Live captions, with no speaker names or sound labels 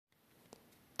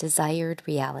Desired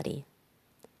reality.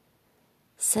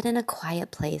 Sit in a quiet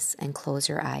place and close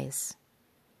your eyes.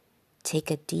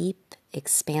 Take a deep,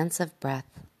 expansive breath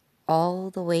all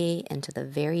the way into the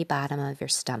very bottom of your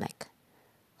stomach.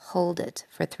 Hold it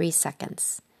for 3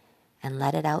 seconds and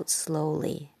let it out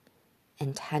slowly,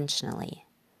 intentionally,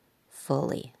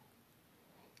 fully.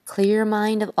 Clear your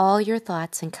mind of all your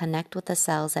thoughts and connect with the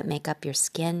cells that make up your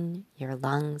skin, your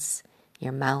lungs,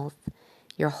 your mouth,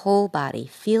 your whole body.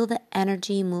 Feel the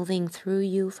energy moving through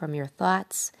you from your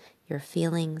thoughts, your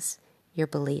feelings, your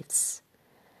beliefs.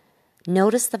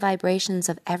 Notice the vibrations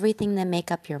of everything that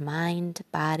make up your mind,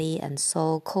 body, and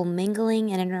soul commingling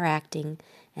and interacting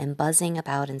and buzzing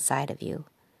about inside of you.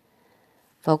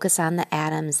 Focus on the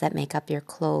atoms that make up your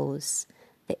clothes,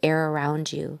 the air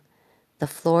around you, the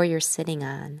floor you're sitting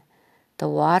on, the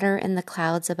water in the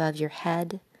clouds above your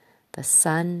head, the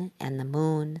sun and the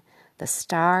moon, the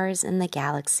stars in the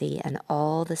galaxy, and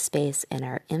all the space in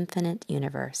our infinite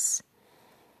universe.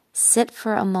 Sit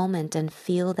for a moment and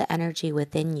feel the energy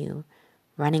within you,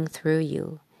 running through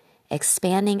you,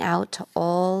 expanding out to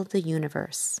all the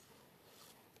universe.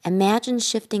 Imagine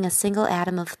shifting a single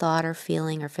atom of thought or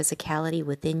feeling or physicality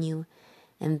within you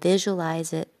and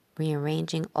visualize it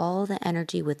rearranging all the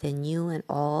energy within you and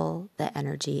all the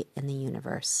energy in the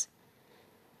universe.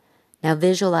 Now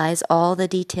visualize all the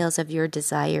details of your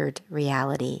desired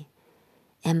reality.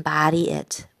 Embody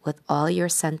it with all your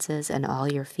senses and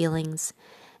all your feelings,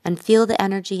 and feel the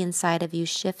energy inside of you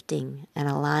shifting and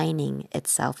aligning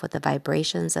itself with the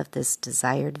vibrations of this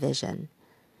desired vision.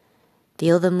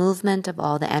 Feel the movement of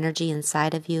all the energy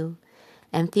inside of you,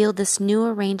 and feel this new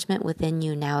arrangement within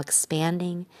you now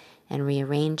expanding and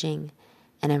rearranging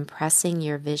and impressing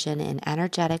your vision in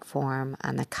energetic form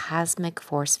on the cosmic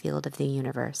force field of the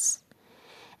universe.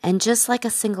 And just like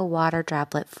a single water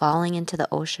droplet falling into the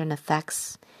ocean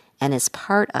affects and is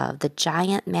part of the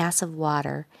giant mass of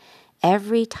water,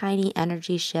 every tiny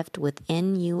energy shift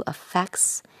within you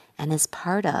affects and is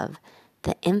part of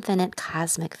the infinite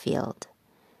cosmic field.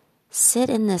 Sit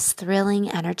in this thrilling,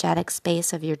 energetic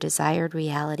space of your desired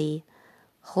reality.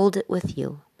 Hold it with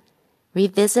you.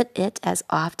 Revisit it as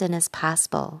often as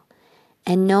possible.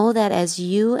 And know that as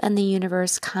you and the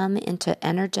universe come into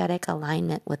energetic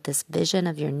alignment with this vision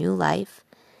of your new life,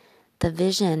 the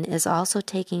vision is also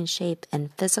taking shape in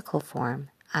physical form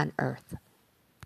on Earth.